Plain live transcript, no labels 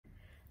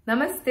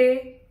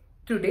Namaste.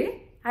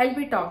 Today I'll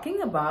be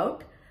talking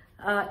about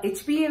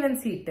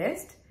HbA1c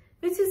test,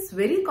 which is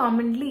very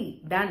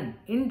commonly done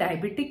in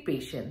diabetic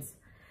patients.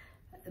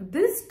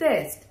 This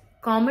test,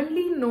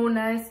 commonly known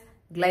as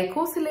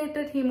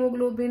glycosylated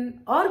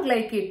hemoglobin or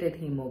glycated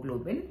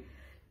hemoglobin,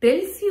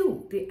 tells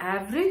you the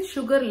average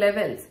sugar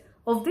levels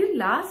of the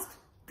last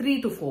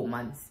 3 to 4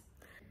 months.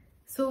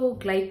 So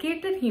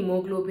glycated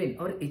hemoglobin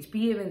or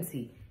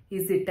HbA1c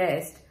is a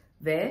test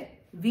where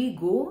we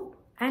go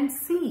and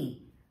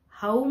see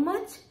how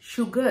much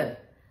sugar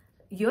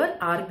your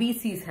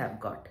RBCs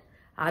have got.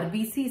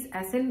 RBCs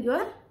as in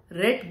your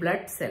red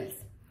blood cells.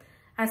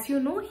 As you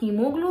know,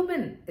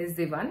 hemoglobin is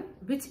the one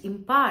which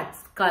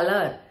imparts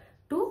color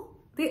to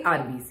the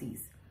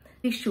RBCs.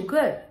 The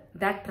sugar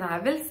that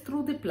travels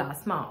through the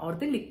plasma or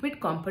the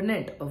liquid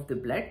component of the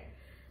blood,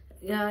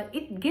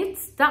 it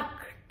gets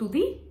stuck to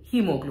the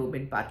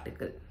hemoglobin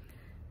particle.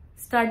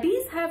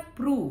 Studies have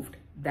proved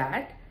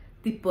that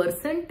the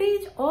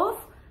percentage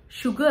of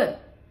sugar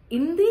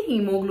in the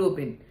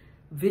hemoglobin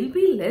will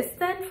be less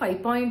than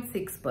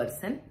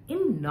 5.6%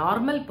 in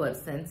normal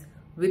persons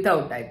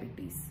without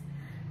diabetes.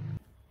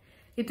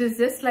 It is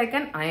just like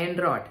an iron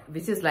rod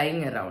which is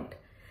lying around.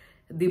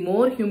 The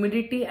more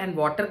humidity and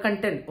water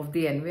content of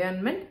the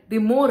environment, the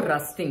more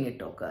rusting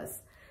it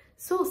occurs.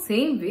 So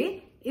same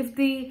way, if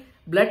the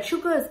blood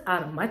sugars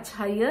are much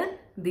higher,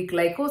 the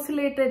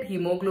glycosylated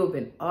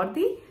hemoglobin or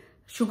the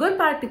sugar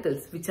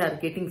particles which are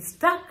getting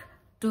stuck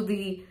to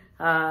the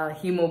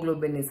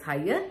hemoglobin is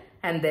higher,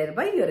 and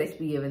thereby your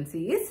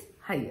HbA1c is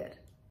higher.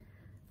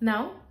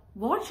 Now,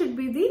 what should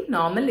be the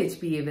normal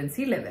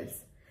HbA1c levels?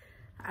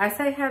 As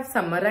I have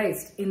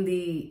summarized in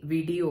the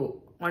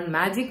video on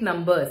magic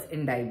numbers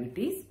in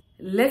diabetes,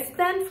 less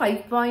than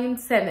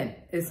 5.7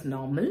 is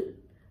normal,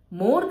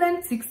 more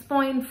than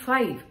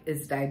 6.5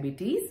 is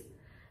diabetes,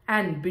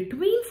 and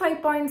between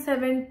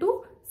 5.7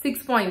 to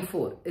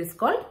 6.4 is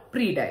called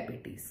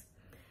pre-diabetes.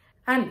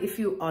 And if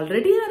you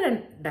already are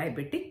a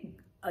diabetic,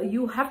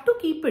 you have to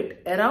keep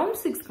it around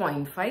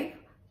 6.5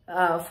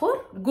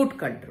 for good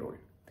control.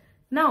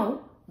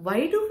 Now,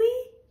 why do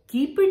we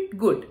keep it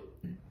good?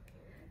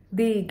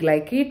 The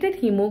glycated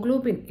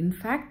hemoglobin in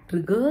fact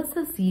triggers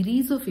a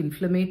series of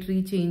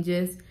inflammatory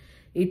changes.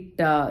 It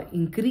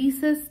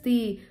increases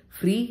the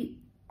free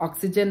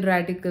oxygen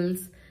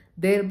radicals,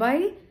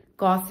 thereby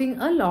causing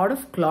a lot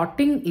of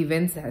clotting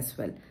events as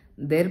well,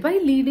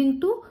 thereby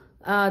leading to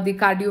the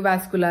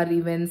cardiovascular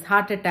events,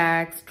 heart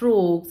attacks,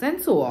 strokes,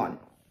 and so on.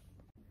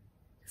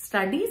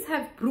 Studies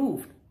have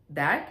proved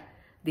that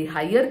the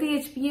higher the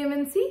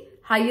HbA1c,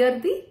 higher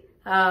the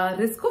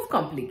risk of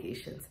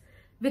complications.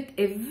 With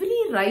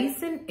every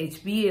rise in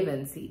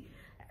HbA1c,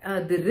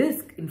 the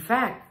risk in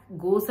fact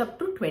goes up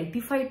to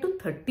 25 to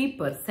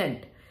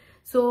 30%.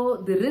 So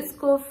the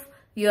risk of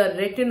your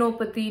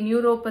retinopathy,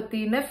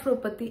 neuropathy,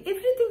 nephropathy,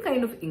 everything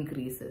kind of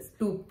increases.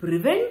 To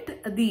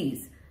prevent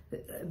these,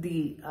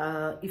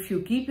 if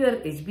you keep your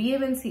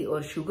HbA1c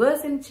or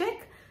sugars in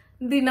check,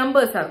 the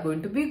numbers are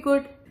going to be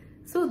good.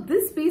 So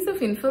this piece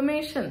of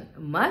information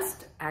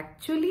must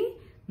actually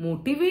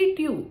motivate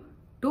you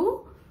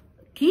to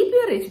keep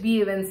your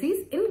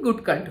HbA1cs in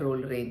good control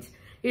range.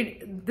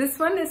 This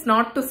one is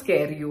not to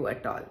scare you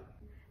at all.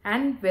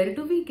 And where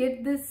do we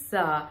get this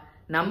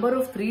number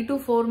of 3 to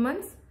 4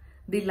 months?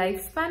 The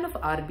lifespan of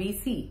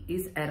RBC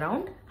is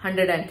around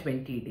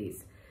 120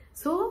 days.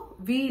 So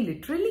we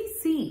literally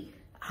see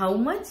how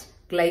much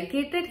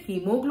glycated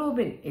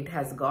hemoglobin it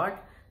has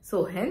got.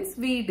 So hence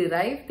we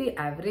derive the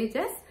average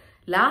as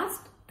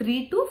last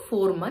 3 to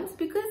 4 months,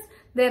 because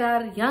there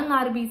are young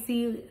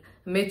RBC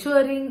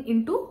maturing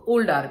into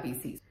old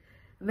RBCs.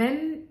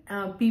 When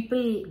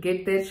people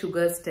get their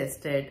sugars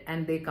tested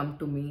and they come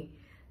to me,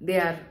 they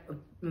are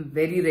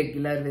very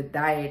regular with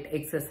diet,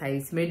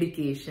 exercise,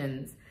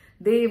 medications.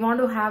 They want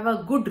to have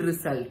a good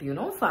result,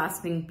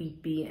 fasting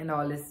PP and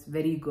all is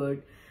very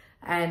good.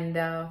 And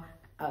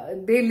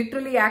they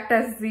literally act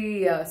as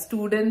the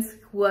students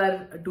who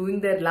are doing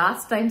their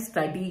last time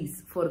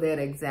studies for their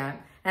exam,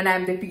 and I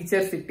am the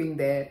teacher sitting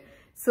there.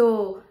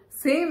 So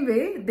same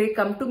way they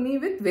come to me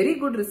with very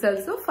good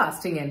results of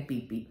fasting and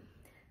PP.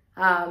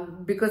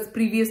 Because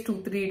previous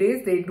 2-3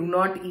 days they do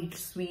not eat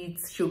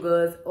sweets,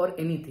 sugars or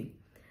anything.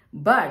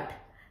 But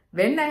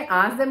when I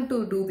ask them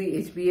to do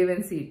the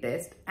HbA1c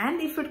test,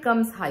 and if it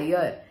comes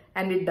higher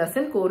and it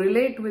doesn't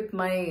correlate with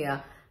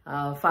my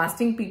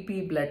fasting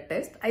PP blood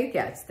test, I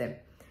catch them.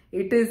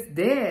 It is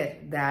there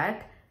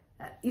that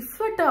if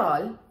at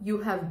all you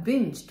have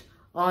binged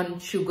on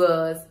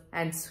sugars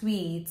and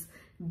sweets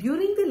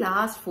during the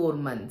last 4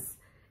 months,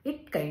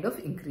 it kind of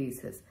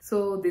increases.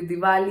 So the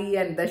Diwali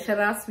and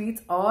Dashara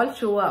sweets all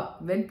show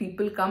up when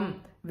people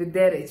come with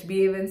their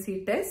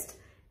HbA1c test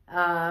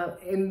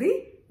in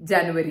the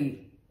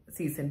January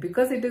season,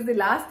 because it is the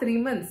last 3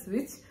 months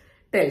which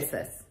tells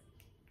us.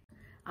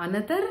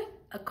 Another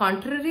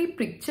contrary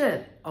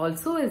picture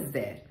also is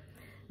there,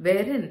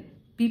 wherein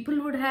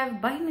people would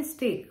have by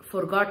mistake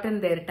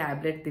forgotten their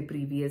tablet the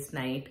previous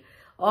night,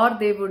 or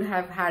they would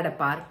have had a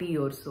party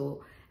or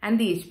so, and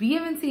the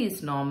HbA1c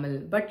is normal,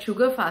 but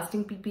sugar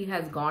fasting PP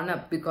has gone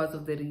up because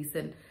of the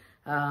recent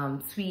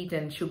sweet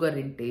and sugar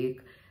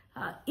intake.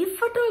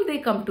 If at all they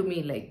come to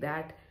me like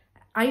that,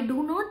 I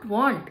do not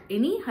want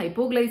any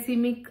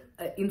hypoglycemic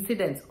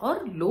incidents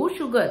or low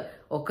sugar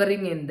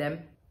occurring in them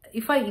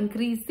if I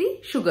increase the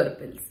sugar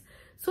pills.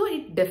 So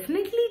it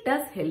definitely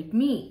does help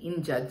me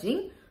in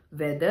judging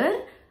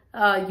whether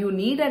you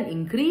need an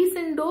increase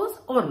in dose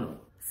or no.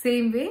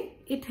 Same way,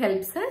 it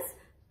helps us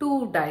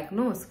to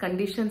diagnose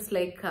conditions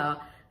like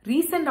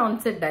recent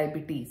onset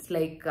diabetes,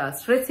 like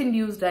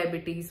stress-induced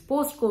diabetes,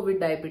 post-COVID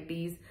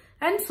diabetes,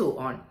 and so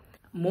on.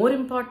 More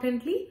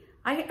importantly,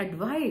 I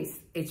advise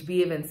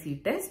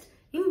HbA1c test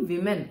in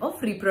women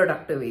of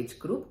reproductive age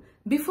group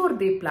before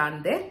they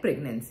plan their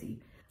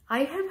pregnancy. I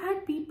have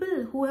had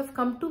people who have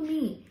come to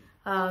me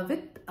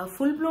with a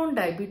full-blown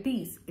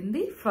diabetes in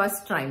the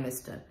first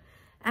trimester.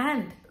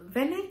 And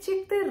when I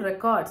checked their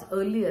records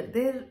earlier,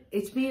 their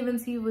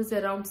HbA1c was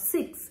around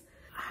 6.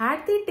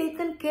 Had they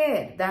taken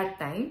care that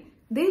time,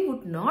 they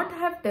would not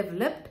have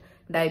developed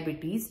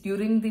diabetes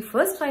during the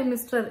first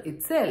trimester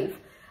itself,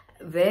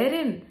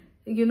 wherein,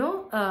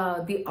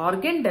 the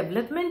organ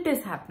development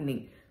is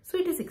happening. So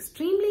it is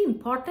extremely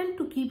important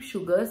to keep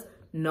sugars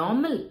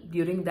normal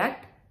during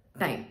that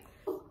time.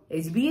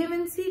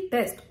 HbA1c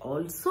test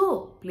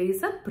also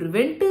plays a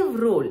preventive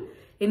role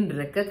in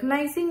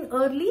recognizing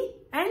early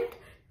and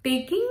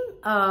taking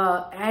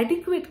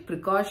adequate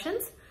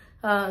precautions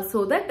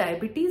so that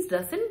diabetes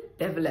doesn't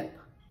develop.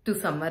 To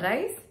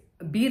summarize,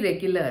 be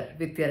regular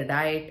with your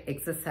diet,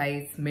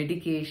 exercise,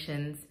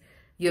 medications,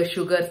 your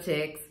sugar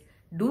checks,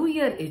 do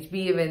your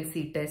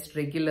HbA1c test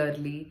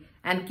regularly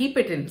and keep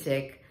it in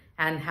check,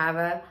 and have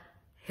a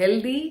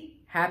healthy,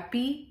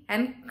 happy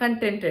and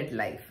contented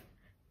life.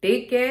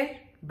 Take care.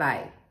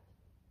 Bye.